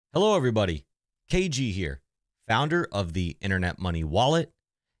Hello everybody, KG here, founder of the Internet Money Wallet,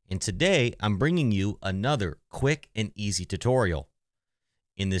 and today I'm bringing you another quick and easy tutorial.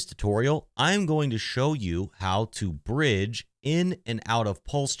 In this tutorial, I'm going to show you how to bridge in and out of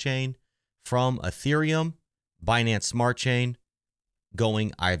PulseChain from Ethereum, Binance Smart Chain,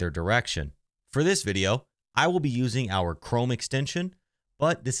 going either direction. For this video, I will be using our Chrome extension,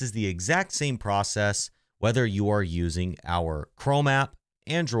 but this is the exact same process whether you are using our Chrome app,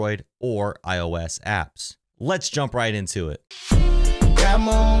 Android, or iOS apps. Let's jump right into it. Got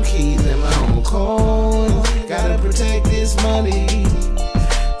my own keys and my own coins. Gotta protect this money.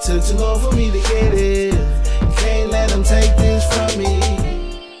 Took too long for me to get it. Can't let them take this from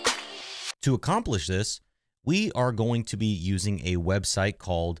me. To accomplish this, we are going to be using a website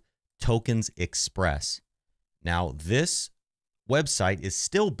called Tokens Express. Now, this website is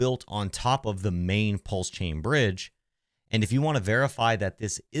still built on top of the main PulseChain bridge. And if you want to verify that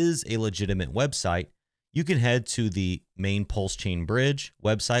this is a legitimate website, you can head to the main PulseChain bridge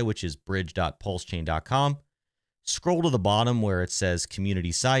website, which is bridge.pulsechain.com. Scroll to the bottom where it says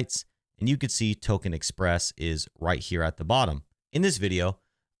community sites, and you can see Token Express is right here at the bottom. In this video,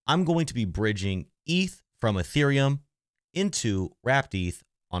 I'm going to be bridging ETH from Ethereum into wrapped ETH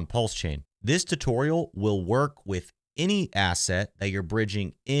on PulseChain. This tutorial will work with any asset that you're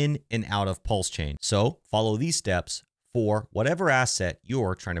bridging in and out of PulseChain. So follow these steps for whatever asset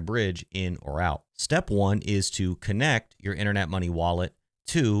you're trying to bridge in or out. Step one is to connect your Internet Money Wallet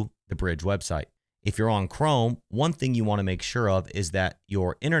to the bridge website. If you're on Chrome, one thing you want to make sure of is that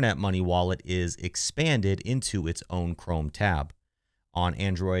your Internet Money Wallet is expanded into its own Chrome tab. On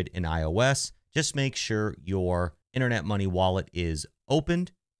Android and iOS, just make sure your Internet Money Wallet is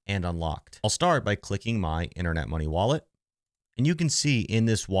opened and unlocked. I'll start by clicking my Internet Money Wallet, and you can see in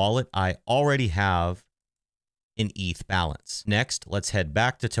this wallet, I already have an ETH balance. Next, let's head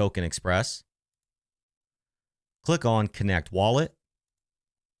back to Token Express. Click on Connect Wallet.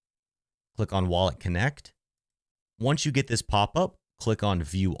 Click on Wallet Connect. Once you get this pop-up, click on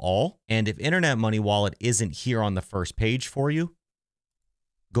View All. And if Internet Money Wallet isn't here on the first page for you,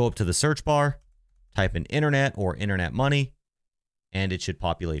 go up to the search bar, type in Internet or Internet Money, and it should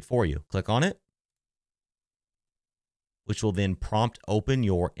populate for you. Click on it, which will then prompt open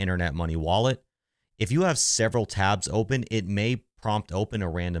your Internet Money Wallet. If you have several tabs open, it may prompt open a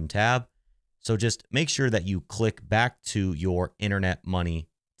random tab. So just make sure that you click back to your Internet Money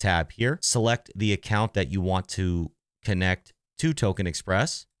tab here. Select the account that you want to connect to Token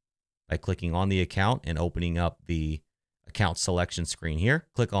Express by clicking on the account and opening up the account selection screen here.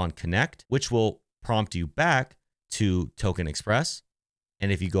 Click on Connect, which will prompt you back to Token Express.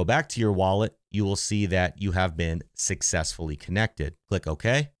 And if you go back to your wallet, you will see that you have been successfully connected. Click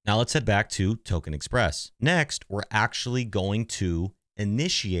OK. Now let's head back to Token Express. Next, we're actually going to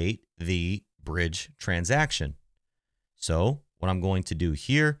initiate the bridge transaction. So what I'm going to do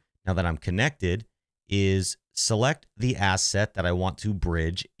here, now that I'm connected, is select the asset that I want to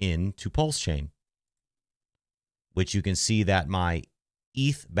bridge into PulseChain, which you can see that my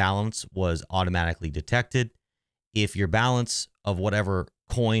ETH balance was automatically detected. If your balance of whatever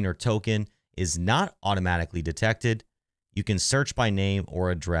coin or token is not automatically detected, you can search by name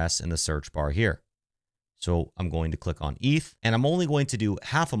or address in the search bar here. So I'm going to click on ETH, and I'm only going to do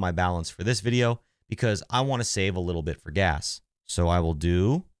half of my balance for this video because I want to save a little bit for gas. So I will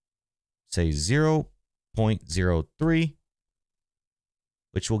do, say, 0.03,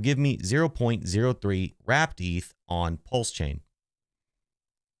 which will give me 0.03 wrapped ETH on PulseChain.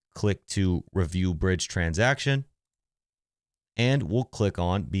 Click to review bridge transaction, and we'll click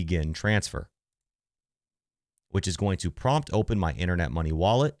on Begin Transfer, which is going to prompt open my Internet Money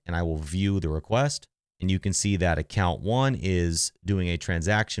Wallet, and I will view the request. And you can see that account 1 is doing a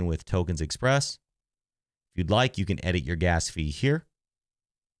transaction with Tokens Express. If you'd like, you can edit your gas fee here.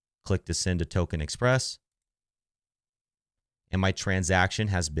 Click to send to Token Express, and my transaction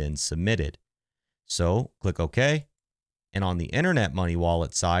has been submitted. So click OK. And on the Internet Money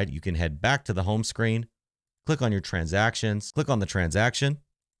Wallet side, you can head back to the home screen, click on your transactions, click on the transaction,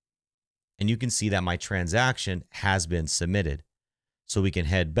 and you can see that my transaction has been submitted. So we can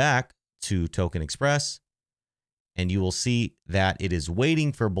head back to Token Express, and you will see that it is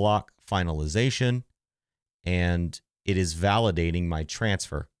waiting for block finalization, and it is validating my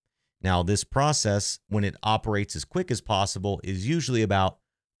transfer. Now, this process, when it operates as quick as possible, is usually about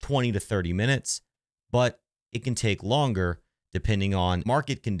 20 to 30 minutes, but it can take longer depending on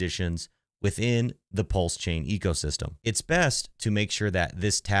market conditions within the PulseChain ecosystem. It's best to make sure that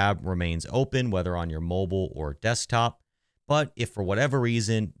this tab remains open, whether on your mobile or desktop. But if for whatever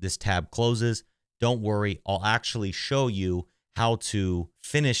reason this tab closes, don't worry, I'll actually show you how to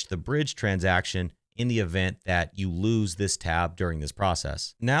finish the bridge transaction in the event that you lose this tab during this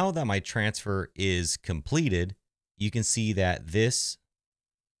process. Now that my transfer is completed, you can see that this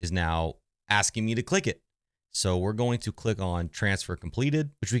is now asking me to click it. So we're going to click on transfer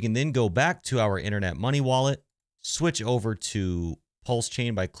completed, which we can then go back to our Internet Money wallet, switch over to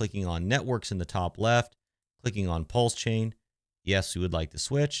PulseChain by clicking on networks in the top left, clicking on PulseChain. Yes, we would like to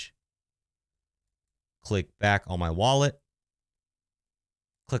switch. Click back on my wallet,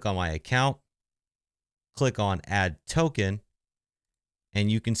 click on my account, click on add token,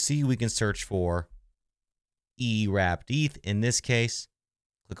 and you can see we can search for wrapped ETH in this case.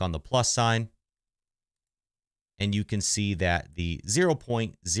 Click on the plus sign, and you can see that the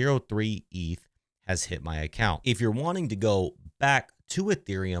 0.03 ETH has hit my account. If you're wanting to go back to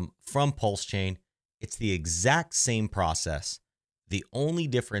Ethereum from PulseChain, it's the exact same process. The only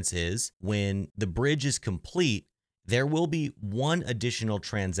difference is when the bridge is complete, there will be one additional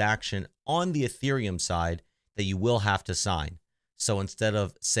transaction on the Ethereum side that you will have to sign. So instead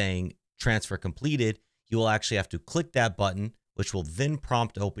of saying transfer completed, you will actually have to click that button, which will then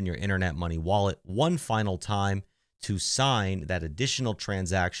prompt open your Internet Money wallet one final time to sign that additional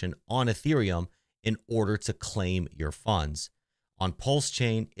transaction on Ethereum in order to claim your funds. On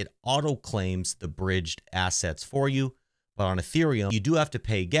PulseChain, it auto claims the bridged assets for you, but on Ethereum, you do have to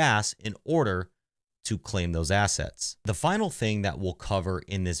pay gas in order to claim those assets. The final thing that we'll cover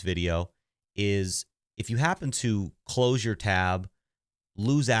in this video is if you happen to close your tab,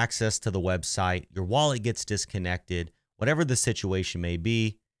 lose access to the website, your wallet gets disconnected, whatever the situation may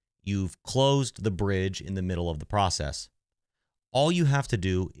be, you've closed the bridge in the middle of the process. All you have to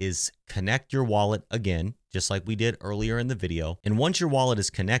do is connect your wallet again, just like we did earlier in the video. And once your wallet is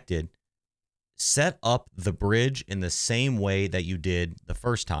connected, set up the bridge in the same way that you did the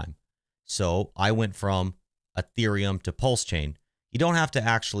first time. So I went from Ethereum to PulseChain. You don't have to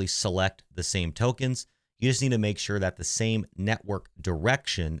actually select the same tokens. You just need to make sure that the same network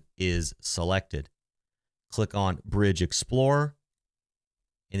direction is selected. Click on Bridge Explorer,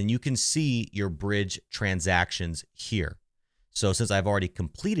 and then you can see your bridge transactions here. So since I've already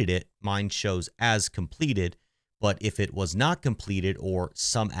completed it, mine shows as completed. But if it was not completed or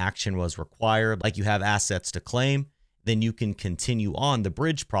some action was required, like you have assets to claim, then you can continue on the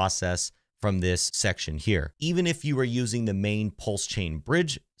bridge process from this section here. Even if you are using the main PulseChain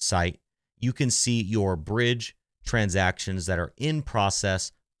bridge site, you can see your bridge transactions that are in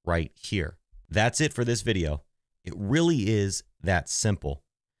process right here. That's it for this video. It really is that simple.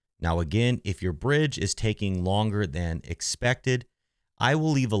 Now, again, if your bridge is taking longer than expected, I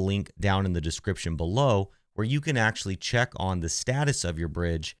will leave a link down in the description below where you can actually check on the status of your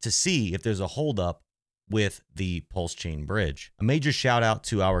bridge to see if there's a holdup with the PulseChain bridge. A major shout out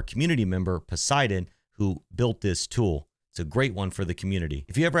to our community member, Poseidon, who built this tool. It's a great one for the community.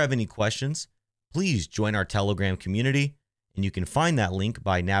 If you ever have any questions, please join our Telegram community, and you can find that link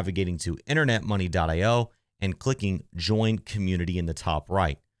by navigating to internetmoney.io and clicking Join Community in the top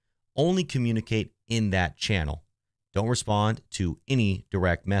right. Only communicate in that channel. Don't respond to any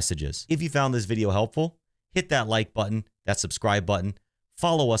direct messages. If you found this video helpful, hit that like button, that subscribe button,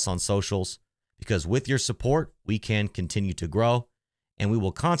 follow us on socials, because with your support, we can continue to grow, and we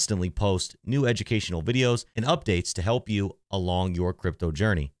will constantly post new educational videos and updates to help you along your crypto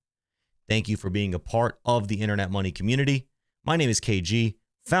journey. Thank you for being a part of the Internet Money community. My name is KG,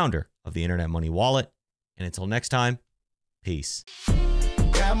 founder of the Internet Money Wallet, and until next time, peace.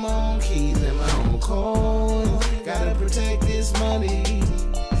 Got my own keys and my own coins. Gotta protect this money.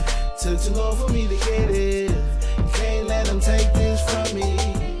 Took too long for me to get it. Can't let them take this from me.